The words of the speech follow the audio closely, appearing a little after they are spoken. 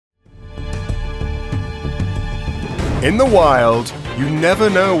In the wild, you never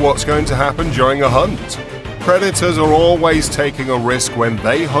know what's going to happen during a hunt. Predators are always taking a risk when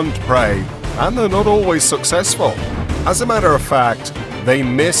they hunt prey, and they're not always successful. As a matter of fact, they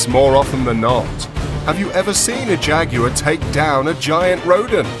miss more often than not. Have you ever seen a jaguar take down a giant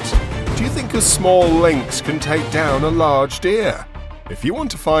rodent? Do you think a small lynx can take down a large deer? If you want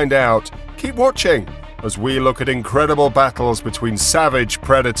to find out, keep watching as we look at incredible battles between savage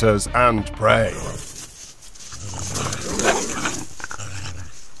predators and prey.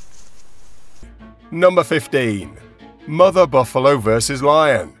 Number 15. Mother buffalo versus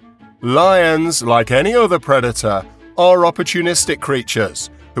lion. Lions, like any other predator, are opportunistic creatures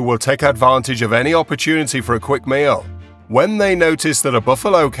who will take advantage of any opportunity for a quick meal. When they noticed that a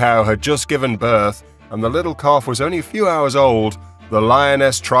buffalo cow had just given birth and the little calf was only a few hours old, the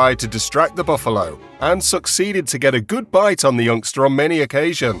lioness tried to distract the buffalo and succeeded to get a good bite on the youngster on many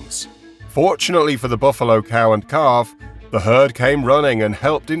occasions. Fortunately for the buffalo cow and calf, the herd came running and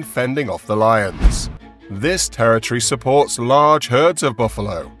helped in fending off the lions. This territory supports large herds of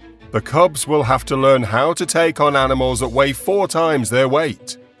buffalo. The cubs will have to learn how to take on animals that weigh 4 times their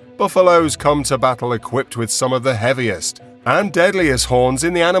weight. Buffaloes come to battle equipped with some of the heaviest and deadliest horns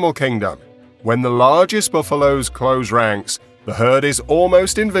in the animal kingdom. When the largest buffaloes close ranks, the herd is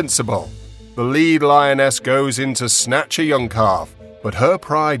almost invincible. The lead lioness goes in to snatch a young calf, but her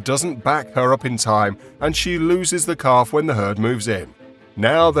pride doesn't back her up in time and she loses the calf when the herd moves in.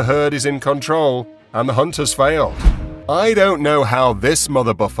 Now the herd is in control and the hunt has failed. I don't know how this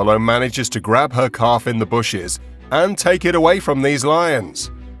mother buffalo manages to grab her calf in the bushes and take it away from these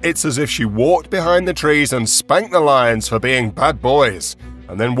lions. It's as if she walked behind the trees and spanked the lions for being bad boys,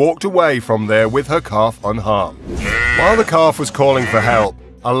 and then walked away from there with her calf unharmed. While the calf was calling for help,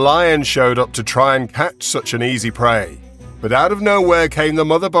 a lion showed up to try and catch such an easy prey. But out of nowhere came the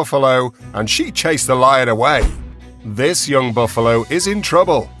mother buffalo, and she chased the lion away. This young buffalo is in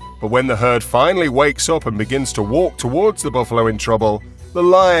trouble, but when the herd finally wakes up and begins to walk towards the buffalo in trouble, the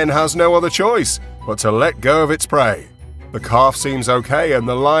lion has no other choice but to let go of its prey. The calf seems okay and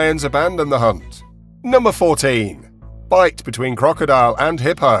the lions abandon the hunt. Number 14. Fight between crocodile and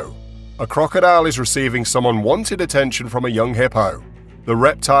hippo. A crocodile is receiving some unwanted attention from a young hippo. The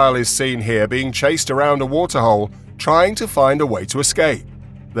reptile is seen here being chased around a waterhole, trying to find a way to escape.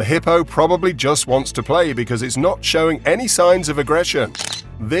 The hippo probably just wants to play because it's not showing any signs of aggression.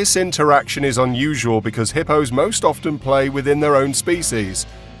 This interaction is unusual because hippos most often play within their own species,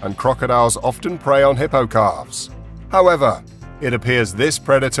 and crocodiles often prey on hippo calves. However, it appears this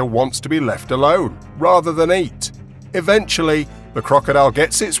predator wants to be left alone, rather than eat. Eventually, the crocodile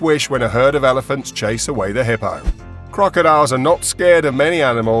gets its wish when a herd of elephants chase away the hippo. Crocodiles are not scared of many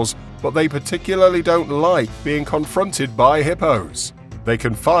animals, but they particularly don't like being confronted by hippos. They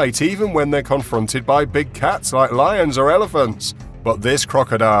can fight even when they're confronted by big cats like lions or elephants, but this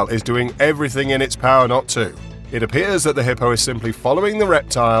crocodile is doing everything in its power not to. It appears that the hippo is simply following the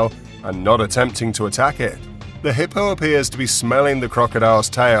reptile and not attempting to attack it. The hippo appears to be smelling the crocodile's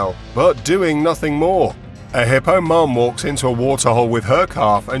tail, but doing nothing more. A hippo mom walks into a waterhole with her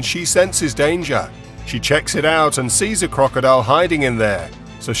calf and she senses danger. She checks it out and sees a crocodile hiding in there,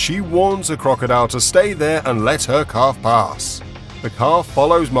 so she warns the crocodile to stay there and let her calf pass. The calf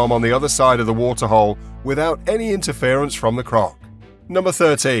follows mom on the other side of the waterhole without any interference from the croc. Number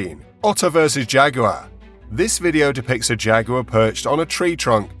 13. Otter versus jaguar. This video depicts a jaguar perched on a tree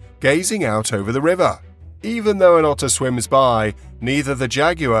trunk, gazing out over the river. Even though an otter swims by, neither the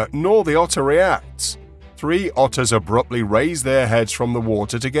jaguar nor the otter reacts. 3 otters abruptly raise their heads from the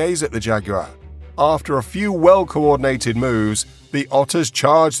water to gaze at the jaguar. After a few well-coordinated moves, the otters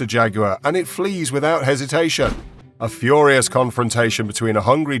charge the jaguar and it flees without hesitation. A furious confrontation between a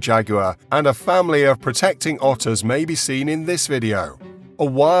hungry jaguar and a family of protecting otters may be seen in this video. A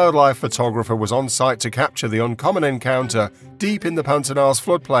wildlife photographer was on site to capture the uncommon encounter deep in the Pantanal's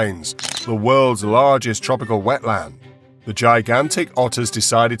floodplains, the world's largest tropical wetland. The gigantic otters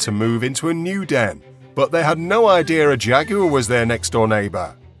decided to move into a new den, but they had no idea a jaguar was their next-door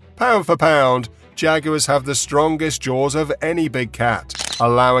neighbor. Pound for pound, jaguars have the strongest jaws of any big cat,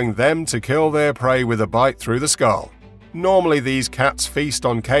 allowing them to kill their prey with a bite through the skull. Normally these cats feast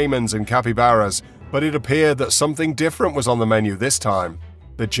on caimans and capybaras, but it appeared that something different was on the menu this time.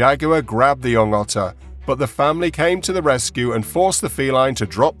 The jaguar grabbed the young otter, but the family came to the rescue and forced the feline to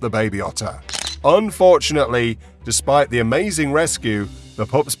drop the baby otter. Unfortunately, despite the amazing rescue, the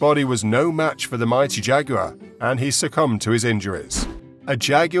pup's body was no match for the mighty jaguar, and he succumbed to his injuries. A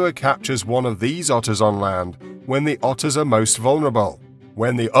jaguar captures one of these otters on land when the otters are most vulnerable.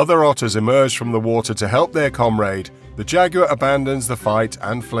 When the other otters emerge from the water to help their comrade, the jaguar abandons the fight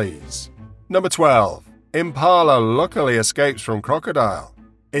and flees. Number 12. Impala luckily escapes from crocodile.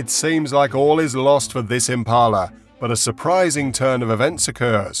 It seems like all is lost for this impala, but a surprising turn of events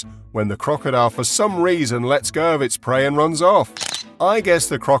occurs when the crocodile for some reason lets go of its prey and runs off. I guess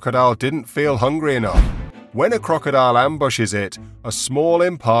the crocodile didn't feel hungry enough. When a crocodile ambushes it, a small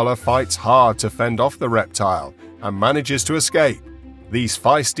impala fights hard to fend off the reptile and manages to escape. These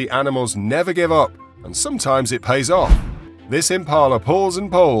feisty animals never give up, and sometimes it pays off. This impala pulls and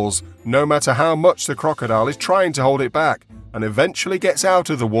pulls, no matter how much the crocodile is trying to hold it back, and eventually gets out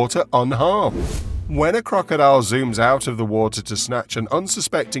of the water unharmed. When a crocodile zooms out of the water to snatch an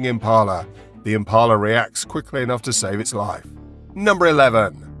unsuspecting impala, the impala reacts quickly enough to save its life. Number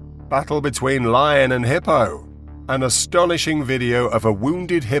 11. Battle between lion and hippo. An astonishing video of a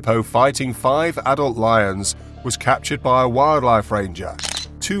wounded hippo fighting 5 adult lions was captured by a wildlife ranger.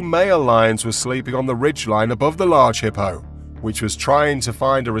 2 male lions were sleeping on the ridgeline above the large hippo, which was trying to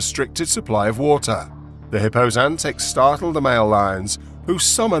find a restricted supply of water. The hippo's antics startled the male lions, who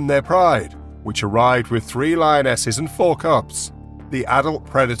summoned their pride, which arrived with 3 lionesses and 4 cubs. The adult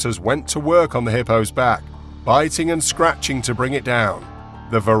predators went to work on the hippo's back, biting and scratching to bring it down.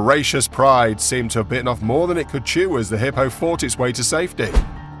 The voracious pride seemed to have bitten off more than it could chew as the hippo fought its way to safety.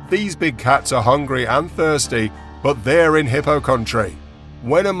 These big cats are hungry and thirsty, but they're in hippo country.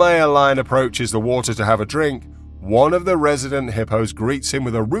 When a male lion approaches the water to have a drink, one of the resident hippos greets him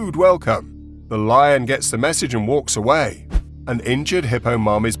with a rude welcome. The lion gets the message and walks away. An injured hippo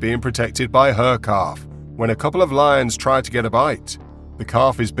mom is being protected by her calf when a couple of lions try to get a bite. The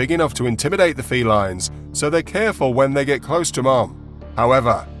calf is big enough to intimidate the felines, so they're careful when they get close to mom.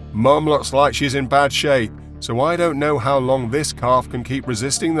 However, mom looks like she's in bad shape, so I don't know how long this calf can keep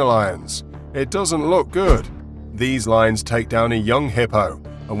resisting the lions. It doesn't look good. These lions take down a young hippo,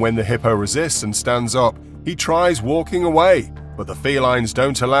 and when the hippo resists and stands up, he tries walking away, but the felines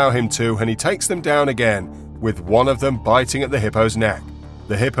don't allow him to, and he takes them down again, with one of them biting at the hippo's neck.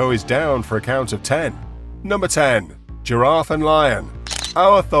 The hippo is down for a count of 10. Number 10. Giraffe and lion.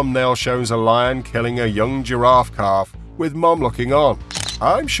 Our thumbnail shows a lion killing a young giraffe calf with mom looking on.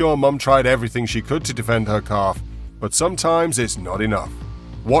 I'm sure mom tried everything she could to defend her calf, but sometimes it's not enough.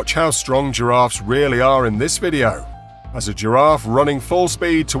 Watch how strong giraffes really are in this video, as a giraffe running full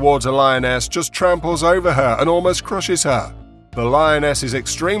speed towards a lioness just tramples over her and almost crushes her. The lioness is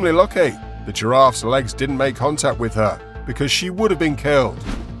extremely lucky. The giraffe's legs didn't make contact with her, because she would have been killed.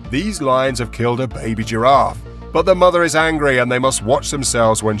 These lions have killed a baby giraffe, but the mother is angry and they must watch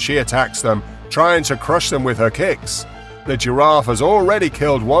themselves when she attacks them, trying to crush them with her kicks. The giraffe has already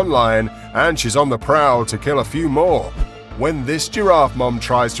killed 1 lion, and she's on the prowl to kill a few more. When this giraffe mom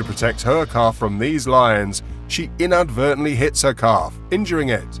tries to protect her calf from these lions, she inadvertently hits her calf, injuring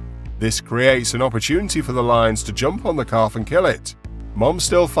it. This creates an opportunity for the lions to jump on the calf and kill it. Mom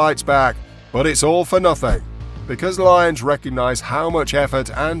still fights back, but it's all for nothing. Because lions recognize how much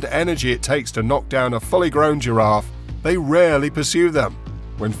effort and energy it takes to knock down a fully grown giraffe, they rarely pursue them.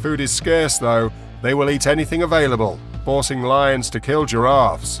 When food is scarce though, they will eat anything available, forcing lions to kill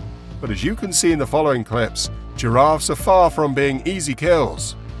giraffes. But as you can see in the following clips, giraffes are far from being easy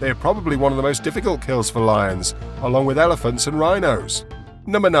kills. They are probably one of the most difficult kills for lions, along with elephants and rhinos.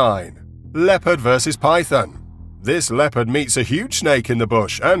 Number 9. Leopard versus python. This leopard meets a huge snake in the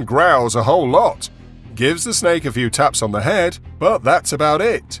bush and growls a whole lot. Gives the snake a few taps on the head, but that's about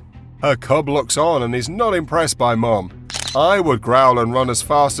it. Her cub looks on and is not impressed by mom. I would growl and run as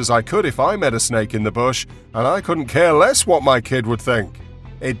fast as I could if I met a snake in the bush, and I couldn't care less what my kid would think.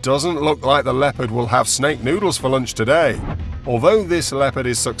 It doesn't look like the leopard will have snake noodles for lunch today. Although this leopard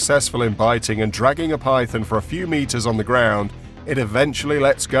is successful in biting and dragging a python for a few meters on the ground, it eventually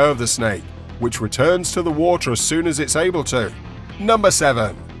lets go of the snake, which returns to the water as soon as it's able to. Number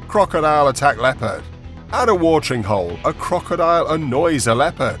 7. Crocodile attack leopard. At a watering hole, a crocodile annoys a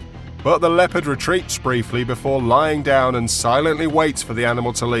leopard, but the leopard retreats briefly before lying down and silently waits for the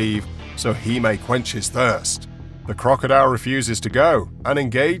animal to leave so he may quench his thirst. The crocodile refuses to go and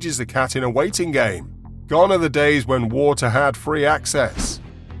engages the cat in a waiting game. Gone are the days when water had free access.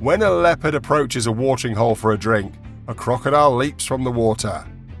 When a leopard approaches a watering hole for a drink, a crocodile leaps from the water.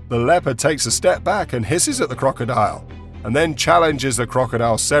 The leopard takes a step back and hisses at the crocodile, and then challenges the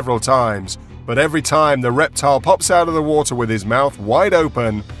crocodile several times, but every time the reptile pops out of the water with his mouth wide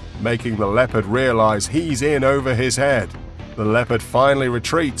open, making the leopard realize he's in over his head. The leopard finally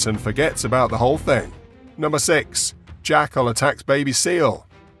retreats and forgets about the whole thing. Number 6. Jackal attacks baby seal.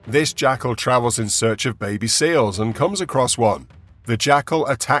 This jackal travels in search of baby seals and comes across one. The jackal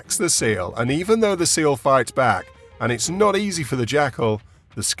attacks the seal, and even though the seal fights back, and it's not easy for the jackal,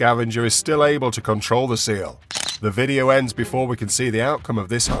 the scavenger is still able to control the seal. The video ends before we can see the outcome of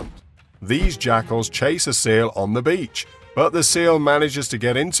this hunt. These jackals chase a seal on the beach, but the seal manages to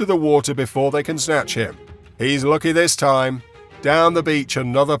get into the water before they can snatch him. He's lucky this time. Down the beach,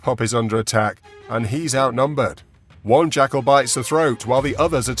 another pup is under attack, and he's outnumbered. One jackal bites the throat while the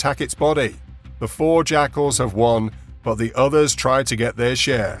others attack its body. The 4 jackals have won, but the others try to get their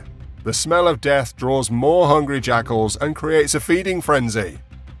share. The smell of death draws more hungry jackals and creates a feeding frenzy.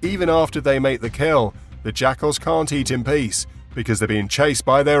 Even after they make the kill, the jackals can't eat in peace because they're being chased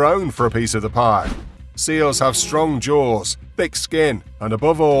by their own for a piece of the pie. Seals have strong jaws, thick skin, and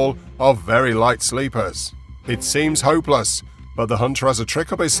above all, are very light sleepers. It seems hopeless, but the hunter has a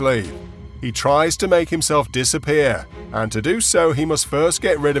trick up his sleeve. He tries to make himself disappear, and to do so he must first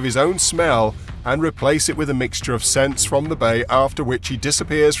get rid of his own smell and replace it with a mixture of scents from the bay, after which he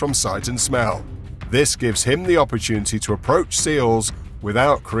disappears from sight and smell. This gives him the opportunity to approach seals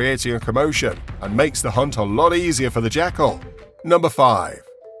without creating a commotion and makes the hunt a lot easier for the jackal. Number 5.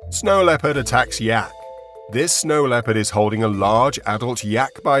 Snow leopard attacks yak. This snow leopard is holding a large adult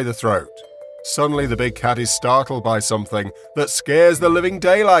yak by the throat. Suddenly the big cat is startled by something that scares the living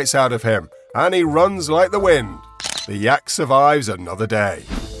daylights out of him, and he runs like the wind. The yak survives another day.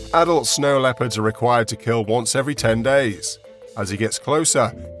 Adult snow leopards are required to kill once every 10 days. As he gets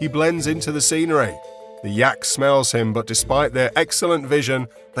closer, he blends into the scenery. The yak smells him, but despite their excellent vision,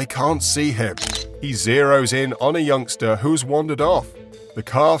 they can't see him. He zeroes in on a youngster who's wandered off. The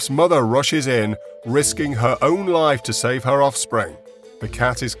calf's mother rushes in, risking her own life to save her offspring. The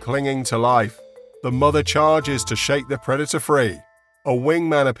cat is clinging to life. The mother charges to shake the predator free. A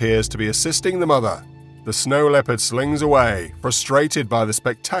wingman appears to be assisting the mother. The snow leopard slings away, frustrated by the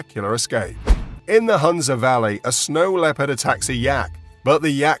spectacular escape. In the Hunza Valley, a snow leopard attacks a yak, but the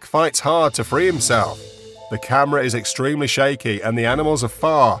yak fights hard to free himself. The camera is extremely shaky and the animals are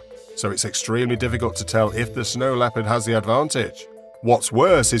far, so it's extremely difficult to tell if the snow leopard has the advantage. What's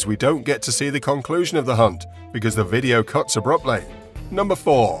worse is we don't get to see the conclusion of the hunt because the video cuts abruptly. Number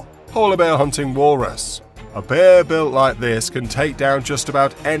 4. Polar bear hunting walrus. A bear built like this can take down just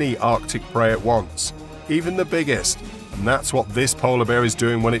about any Arctic prey at once, even the biggest, and that's what this polar bear is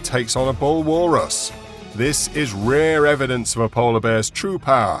doing when it takes on a bull walrus. This is rare evidence of a polar bear's true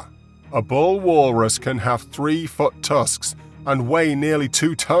power. A bull walrus can have 3-foot tusks and weigh nearly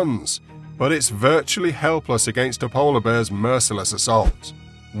 2 tons, but it's virtually helpless against a polar bear's merciless assault.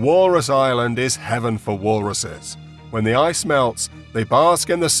 Walrus Island is heaven for walruses. When the ice melts, they bask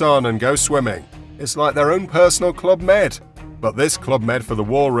in the sun and go swimming. It's like their own personal Club Med. But this Club Med for the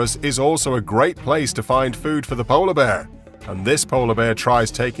walrus is also a great place to find food for the polar bear, and this polar bear tries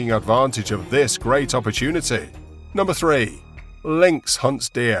taking advantage of this great opportunity. Number 3. Lynx hunts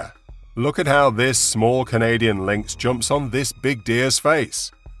deer. Look at how this small Canadian lynx jumps on this big deer's face.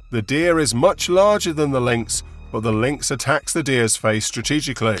 The deer is much larger than the lynx, but the lynx attacks the deer's face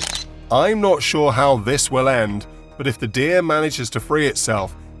strategically. I'm not sure how this will end, but if the deer manages to free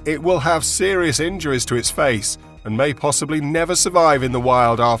itself, it will have serious injuries to its face and may possibly never survive in the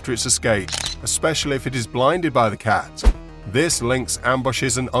wild after its escape, especially if it is blinded by the cat. This lynx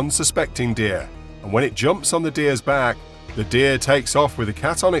ambushes an unsuspecting deer, and when it jumps on the deer's back, the deer takes off with the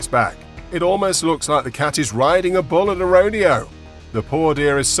cat on its back. It almost looks like the cat is riding a bull at a rodeo. The poor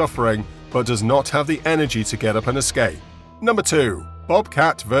deer is suffering, but does not have the energy to get up and escape. Number 2.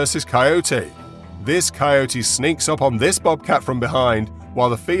 Bobcat versus coyote. This coyote sneaks up on this bobcat from behind while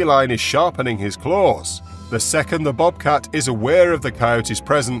the feline is sharpening his claws. The second the bobcat is aware of the coyote's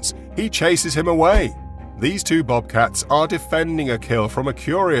presence, he chases him away. These 2 bobcats are defending a kill from a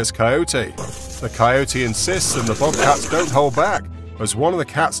curious coyote. The coyote insists and the bobcats don't hold back, as one of the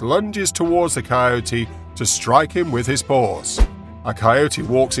cats lunges towards the coyote to strike him with his paws. A coyote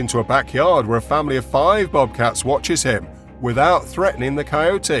walks into a backyard where a family of 5 bobcats watches him without threatening the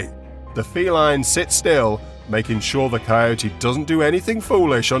coyote. The feline sits still, making sure the coyote doesn't do anything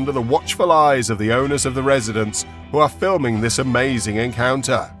foolish under the watchful eyes of the owners of the residence who are filming this amazing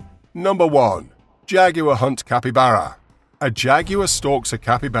encounter. Number 1. Jaguar hunt capybara. A jaguar stalks a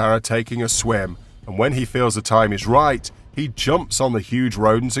capybara taking a swim, and when he feels the time is right, he jumps on the huge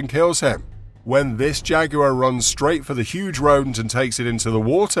rodent and kills him. When this jaguar runs straight for the huge rodent and takes it into the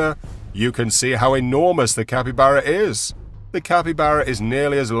water, you can see how enormous the capybara is. The capybara is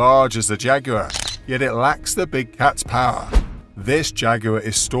nearly as large as the jaguar, yet it lacks the big cat's power. This jaguar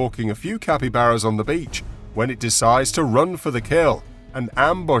is stalking a few capybaras on the beach when it decides to run for the kill and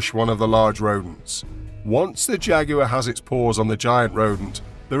ambush one of the large rodents. Once the jaguar has its paws on the giant rodent,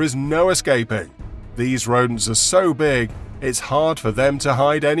 there is no escaping. These rodents are so big, it's hard for them to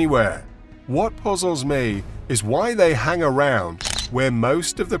hide anywhere. What puzzles me is why they hang around where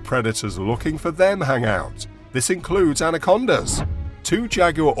most of the predators looking for them hang out. This includes anacondas. Two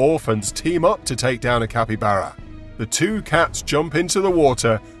jaguar orphans team up to take down a capybara. The two cats jump into the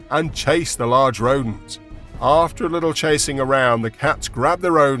water and chase the large rodent. After a little chasing around, the cats grab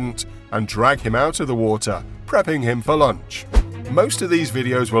the rodent and drag him out of the water, prepping him for lunch. Most of these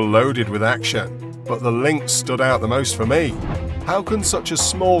videos were loaded with action, but the lynx stood out the most for me. How can such a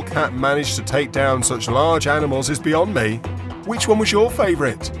small cat manage to take down such large animals is beyond me. Which one was your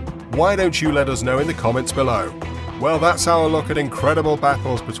favourite? Why don't you let us know in the comments below? Well, that's our look at incredible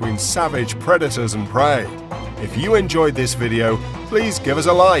battles between savage predators and prey. If you enjoyed this video, please give us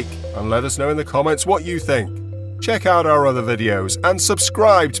a like and let us know in the comments what you think. Check out our other videos and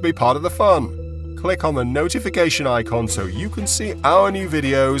subscribe to be part of the fun. Click on the notification icon so you can see our new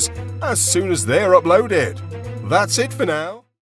videos as soon as they're uploaded. That's it for now.